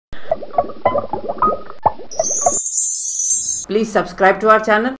Please subscribe to our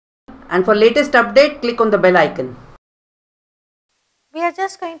channel, and for latest update, click on the bell icon. We are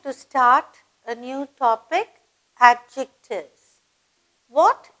just going to start a new topic, adjectives.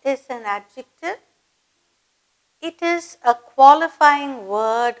 What is an adjective? It is a qualifying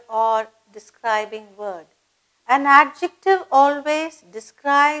word or describing word. An adjective always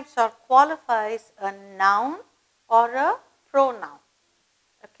describes or qualifies a noun or a pronoun.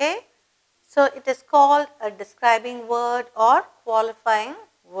 Okay? So it is called a describing word or qualifying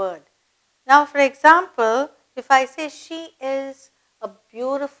word. Now, for example, if I say she is a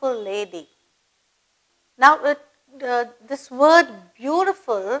beautiful lady. Now, this word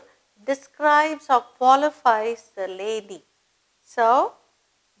beautiful describes or qualifies the lady. So,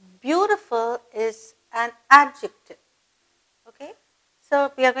 beautiful is an adjective. Okay.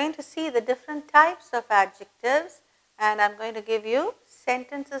 So, we are going to see the different types of adjectives, and I am going to give you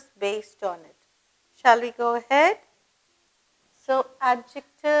sentences based on it. Shall we go ahead? So,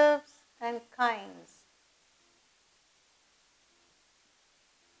 adjectives and kinds.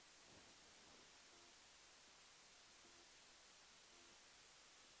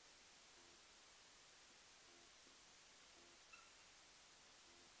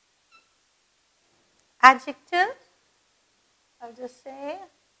 Adjective, I'll just say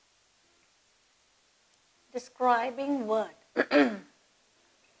describing word.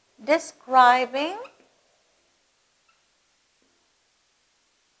 Describing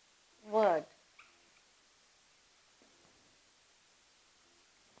word.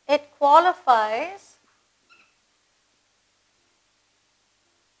 It qualifies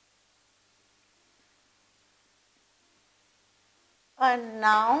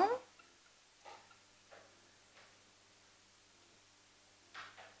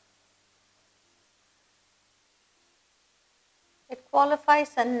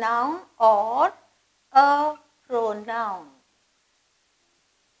a noun or a pronoun.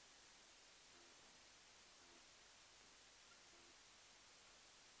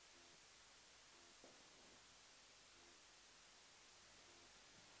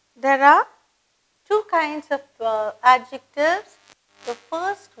 There are two kinds of adjectives. The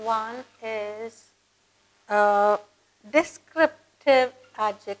first one is descriptive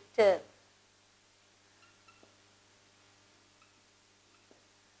adjective.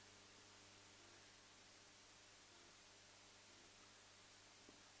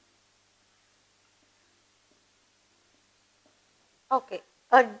 Okay,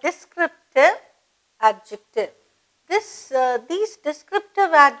 a descriptive adjective. These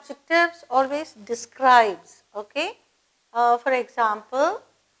descriptive adjectives always describes. Okay, for example,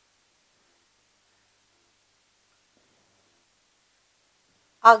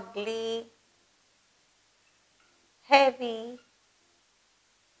 ugly, heavy,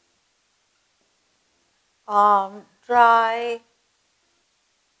 dry,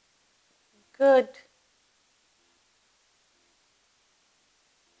 good,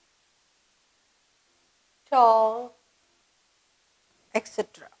 tall,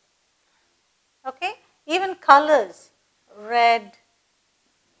 etc. Okay, even colors, red.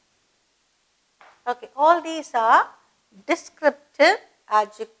 Okay, all these are descriptive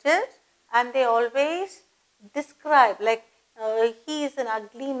adjectives, and they always describe, like he is an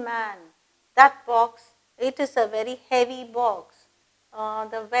ugly man. That box, it is a very heavy box.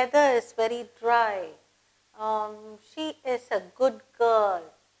 The weather is very dry. She is a good girl.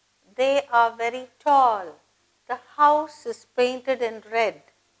 They are very tall. The house is painted in red,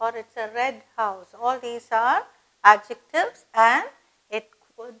 or it's a red house. All these are adjectives, and it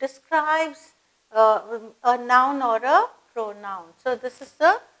describes a noun or a pronoun. So, this is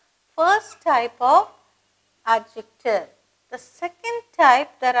the first type of adjective. The second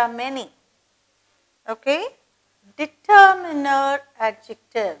type, there are many. Okay, determiner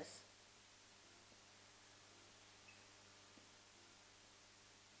adjectives.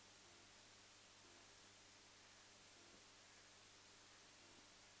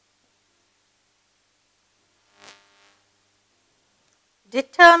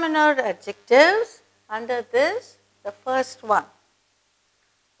 Determiner adjectives, under this, the first one,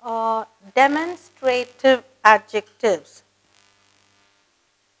 demonstrative adjectives.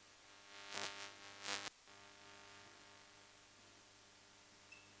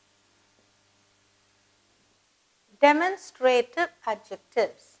 Demonstrative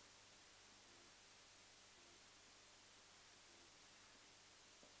adjectives.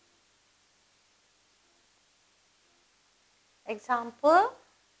 Example,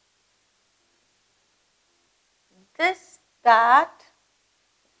 this, that,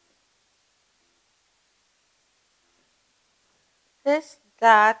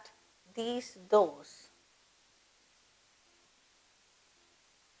 that, these, those.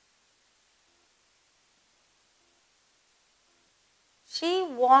 She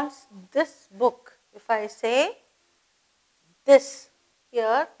wants this book. If I say this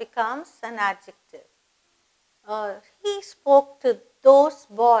here becomes an adjective. He spoke to those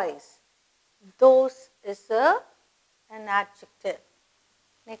boys. Those is an adjective.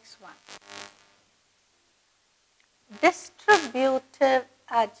 Next one. Distributive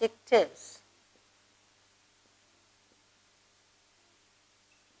adjectives.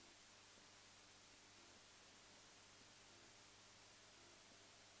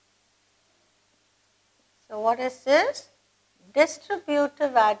 So what is this?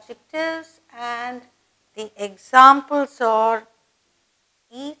 Distributive adjectives, and the examples are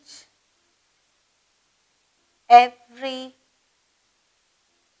each, every,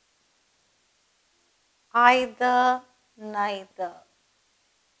 either, neither.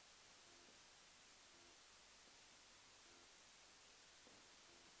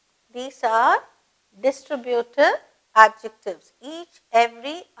 These are distributive adjectives. Each,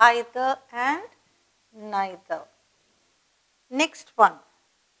 every, either, and neither. Next one.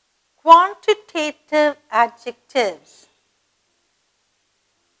 Quantitative adjectives.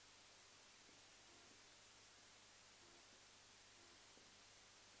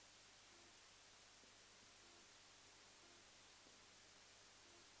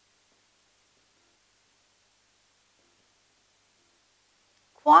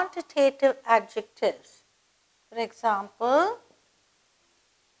 Quantitative adjectives. For example,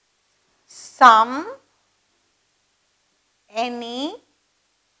 some, any,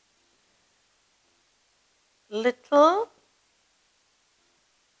 little,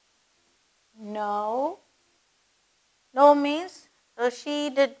 no. No means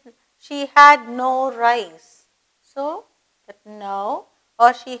she had no rice. So that no,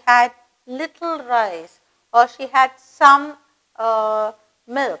 or she had little rice, or she had some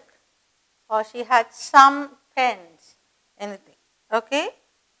milk, or she had some pens, anything. Okay?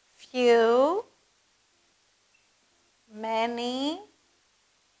 Few, many,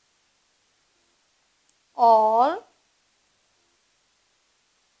 all,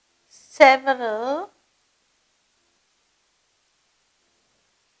 several,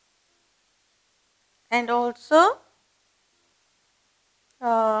 and also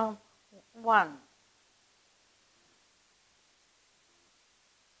one.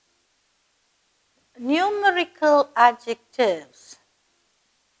 Numerical adjectives.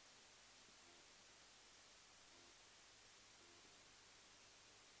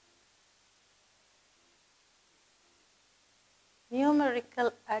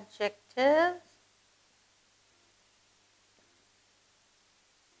 Numerical adjectives.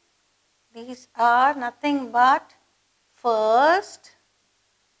 These are nothing but first,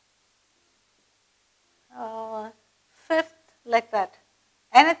 fifth, like that.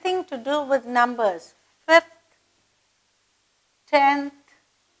 Anything to do with numbers. Fifth, 10th,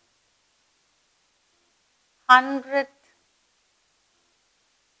 100th,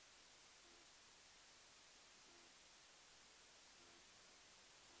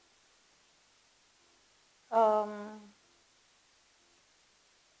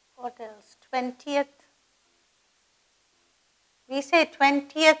 what else? 20th. We say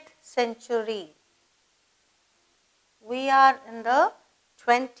 20th century. We are in the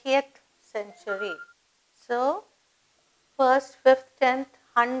 20th century. So, first, fifth, 10th,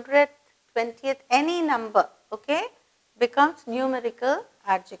 100th, 20th, any number, okay, becomes numerical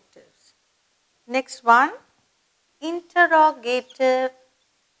adjectives. Next one, interrogative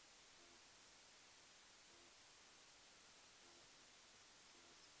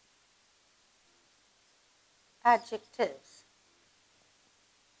adjectives.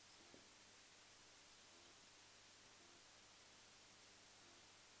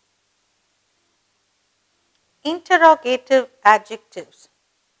 Interrogative adjectives.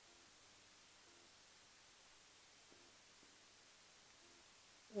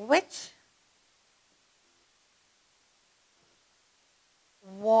 Which,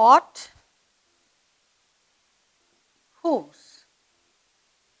 what, whose.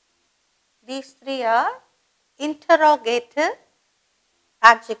 These three are interrogative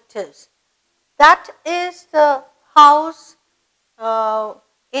adjectives. That is the house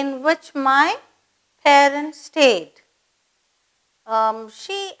in which my parents stayed.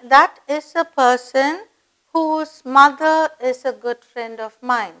 That is a person whose mother is a good friend of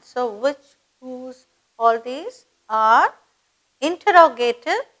mine. So, which, whose, all these are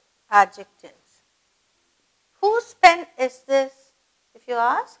interrogative adjectives. Whose pen is this? If you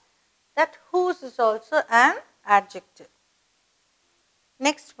ask, that whose is also an adjective.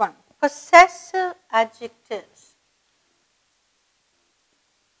 Next one, possessive adjectives.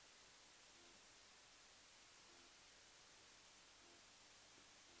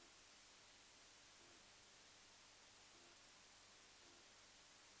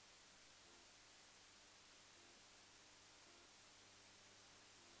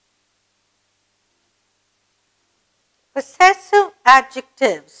 Possessive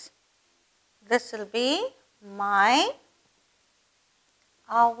adjectives. This will be my,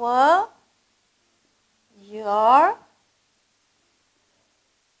 our, your,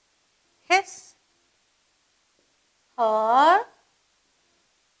 his, her,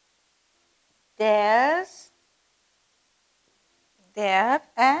 theirs, their,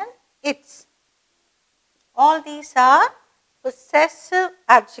 and its. All these are possessive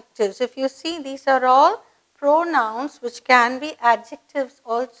adjectives. If you see, these are all pronouns which can be adjectives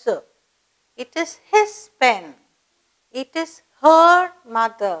also. It is his pen. It is her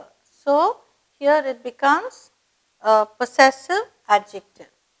mother. So, here it becomes a possessive adjective.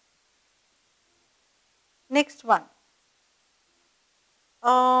 Next one.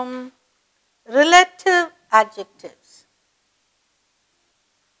 Relative adjectives.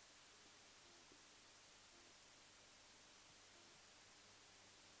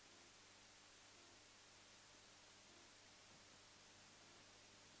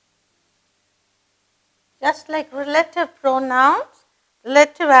 Just like relative pronouns,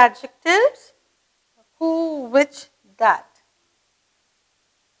 relative adjectives, who, which, that.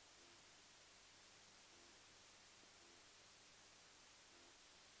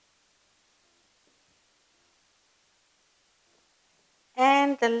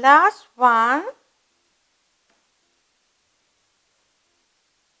 And the last one,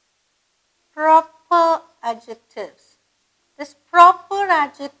 proper adjectives. This proper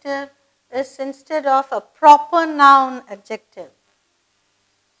adjective is instead of a proper noun adjective.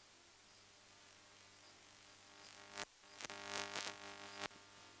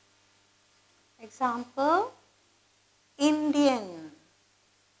 Example, Indian,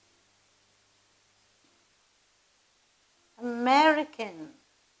 American,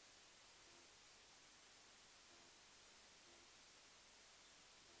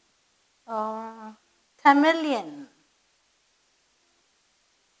 Tamilian.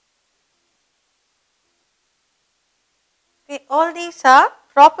 Okay, all these are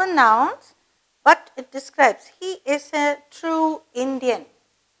proper nouns, but it describes he is a true Indian.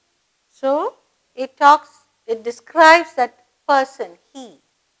 So it describes that person, he.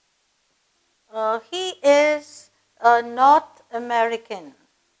 He is a North American.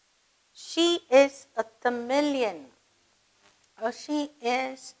 She is a Tamilian. She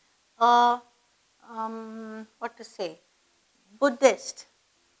is a, Buddhist.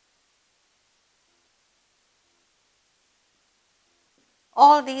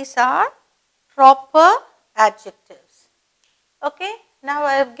 All these are proper adjectives. Okay, now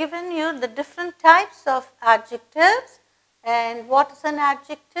I have given you the different types of adjectives. And what is an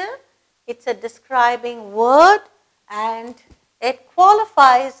adjective? It's a describing word and it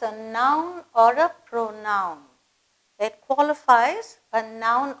qualifies a noun or a pronoun. It qualifies a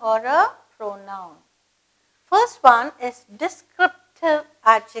noun or a pronoun. First one is descriptive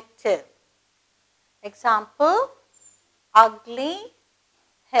adjective. Example, ugly,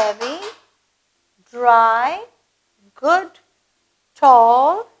 heavy, dry, good,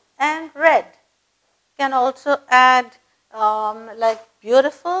 tall, and red. You can also add like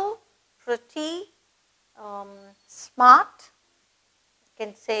beautiful, pretty, smart. You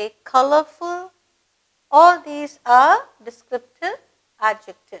can say colorful. All these are descriptive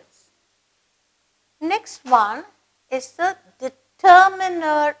adjectives. Next one is the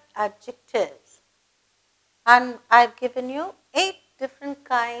determiner adjectives. And I've given you 8 different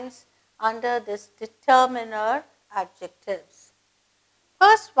kinds under this determiner adjectives.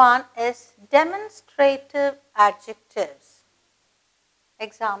 First one is demonstrative adjectives.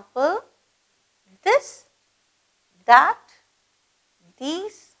 Example, this, that,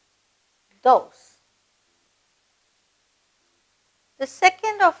 these, those. The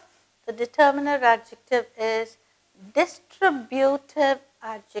second of the determiner adjective is distributive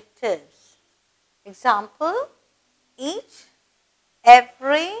adjectives. Example, each,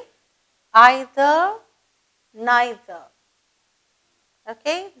 every, either, neither.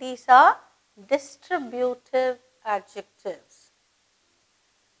 Okay, these are distributive adjectives.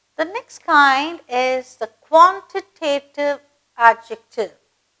 The next kind is the quantitative adjective.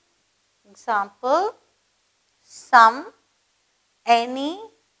 Example, some, any,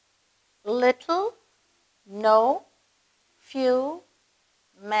 little, no, few,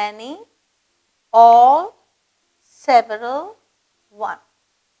 many, all, several, one.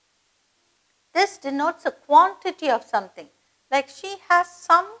 this denotes a quantity of something. Like she has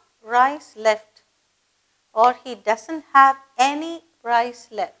some rice left, or he doesn't have any rice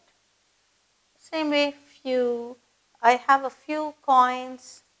left. Same way, few, I have a few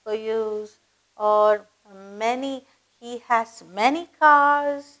coins for use, or many, he has many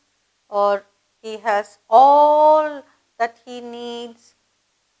cars, or he has all that he needs.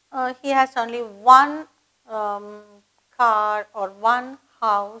 He has only one car or one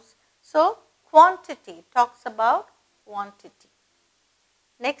house. So, quantity talks about quantity.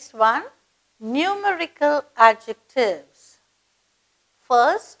 Next one, numerical adjectives.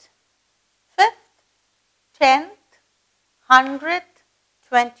 First, fifth, 10th, 100th,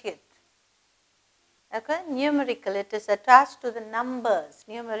 20th. Okay, numerical, it is attached to the numbers.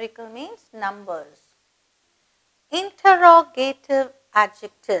 Numerical means numbers. Interrogative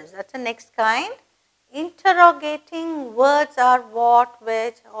adjectives, that's the next kind. Interrogating words are what,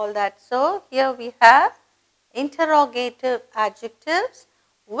 which, all that. So, here we have interrogative adjectives,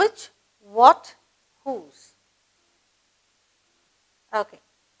 which, what, whose. Okay.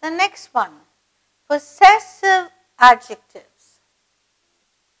 The next one, possessive adjectives.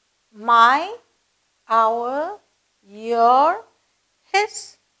 My, our, your,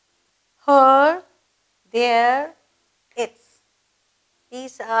 his, her, their, its.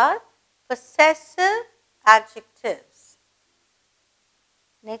 These are possessive adjectives.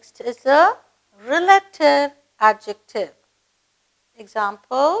 Next is a relative adjective.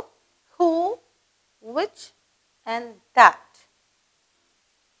 Example, who, which, and that.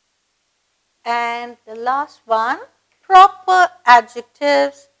 And the last one, proper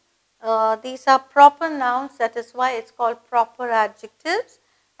adjectives. These are proper nouns, that is why it's called proper adjectives.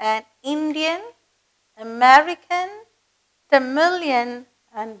 And Indian, American, Tamilian,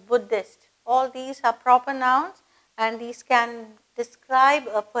 and Buddhist. All these are proper nouns, and these can describe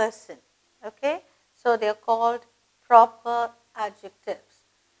a person. Okay, so they are called proper adjectives.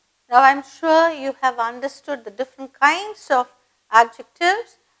 Now I am sure you have understood the different kinds of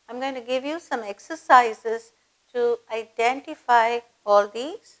adjectives. I am going to give you some exercises to identify all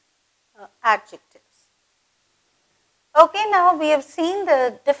these adjectives. Okay, now we have seen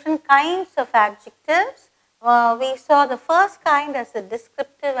the different kinds of adjectives. We saw the first kind as a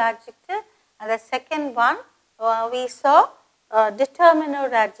descriptive adjective, and the second one we saw determiner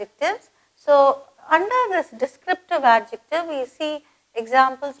adjectives. So, under this descriptive adjective, we see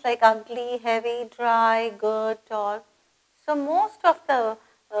examples like ugly, heavy, dry, good, tall. So, most of the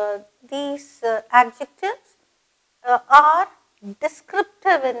these adjectives are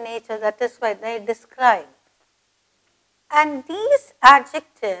descriptive in nature, that is why they describe. And these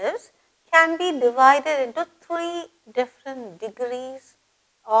adjectives can be divided into 3 different degrees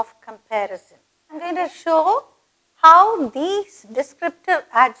of comparison. I am going to show how these descriptive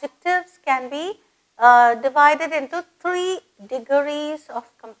adjectives can be divided into 3 degrees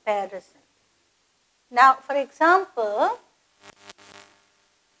of comparison. Now, for example,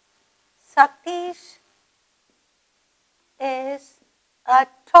 Satish is a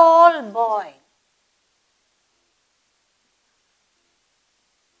tall boy.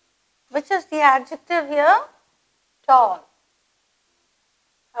 Which is the adjective here? Tall.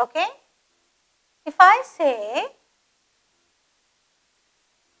 Okay? If I say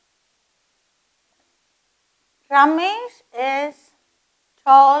Ramesh is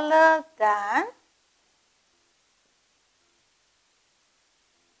taller than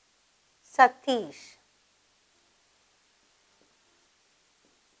Satish.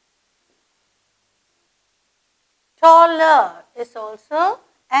 Taller is also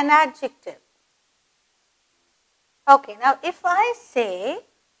an adjective. Okay, now if I say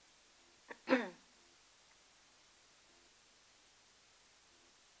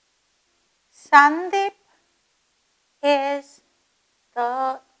Sandeep is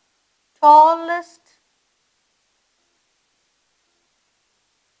the tallest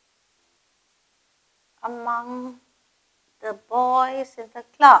among the boys in the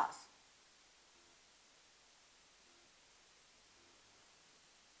class.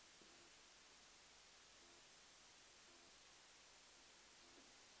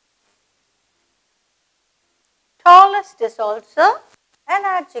 Tallest is also an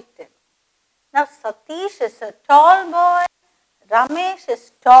adjective. Now, Satish is a tall boy, Ramesh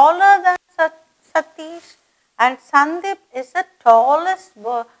is taller than Satish, and Sandeep is the tallest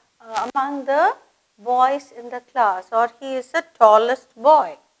boy among the boys in the class, or he is the tallest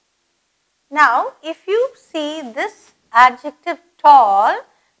boy. Now, if you see this adjective tall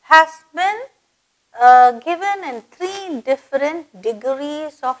has been given in 3 different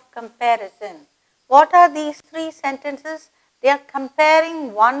degrees of comparison. What are these 3 sentences? They are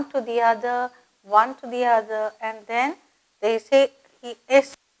comparing one to the other. one to the other, and then they say he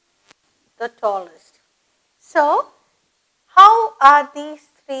is the tallest. So, how are these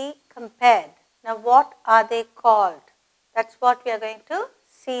three compared? Now, what are they called? That's what we are going to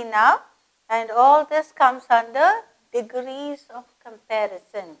see now. And all this comes under degrees of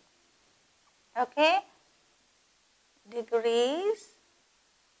comparison. Okay? Degrees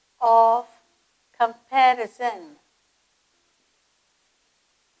of comparison.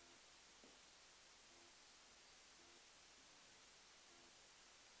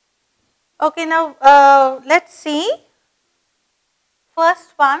 Okay, now let's see.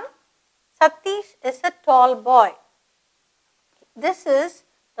 First one, Satish is a tall boy. This is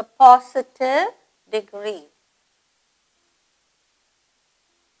the positive degree.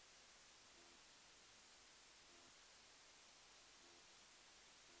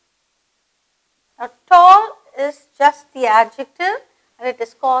 Now, tall is just the adjective and it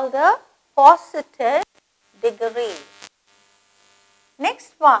is called the positive degree.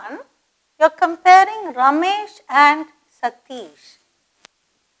 Next one, you are comparing Ramesh and Satish.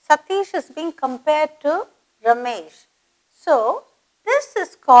 Satish is being compared to Ramesh. So, this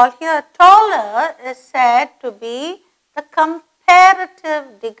is called here, taller is said to be the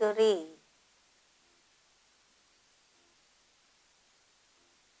comparative degree.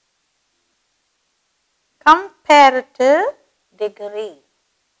 Comparative degree.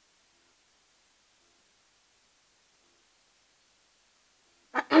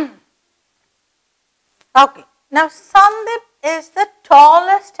 Okay. Now, Sandip is the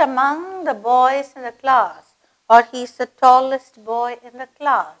tallest among the boys in the class, or he is the tallest boy in the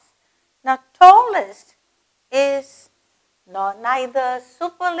class. Now, tallest is neither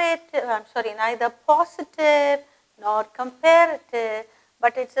superlative, neither positive nor comparative,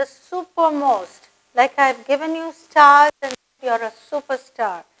 but it's a supermost. Like I've given you stars and you're a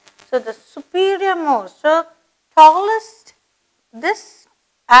superstar. So, the superior most. So, tallest, this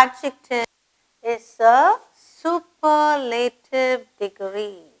adjective is a superlative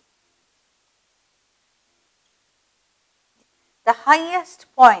degree. The highest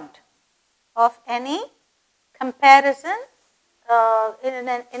point of any comparison in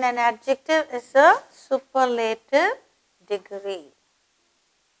an adjective is a superlative degree.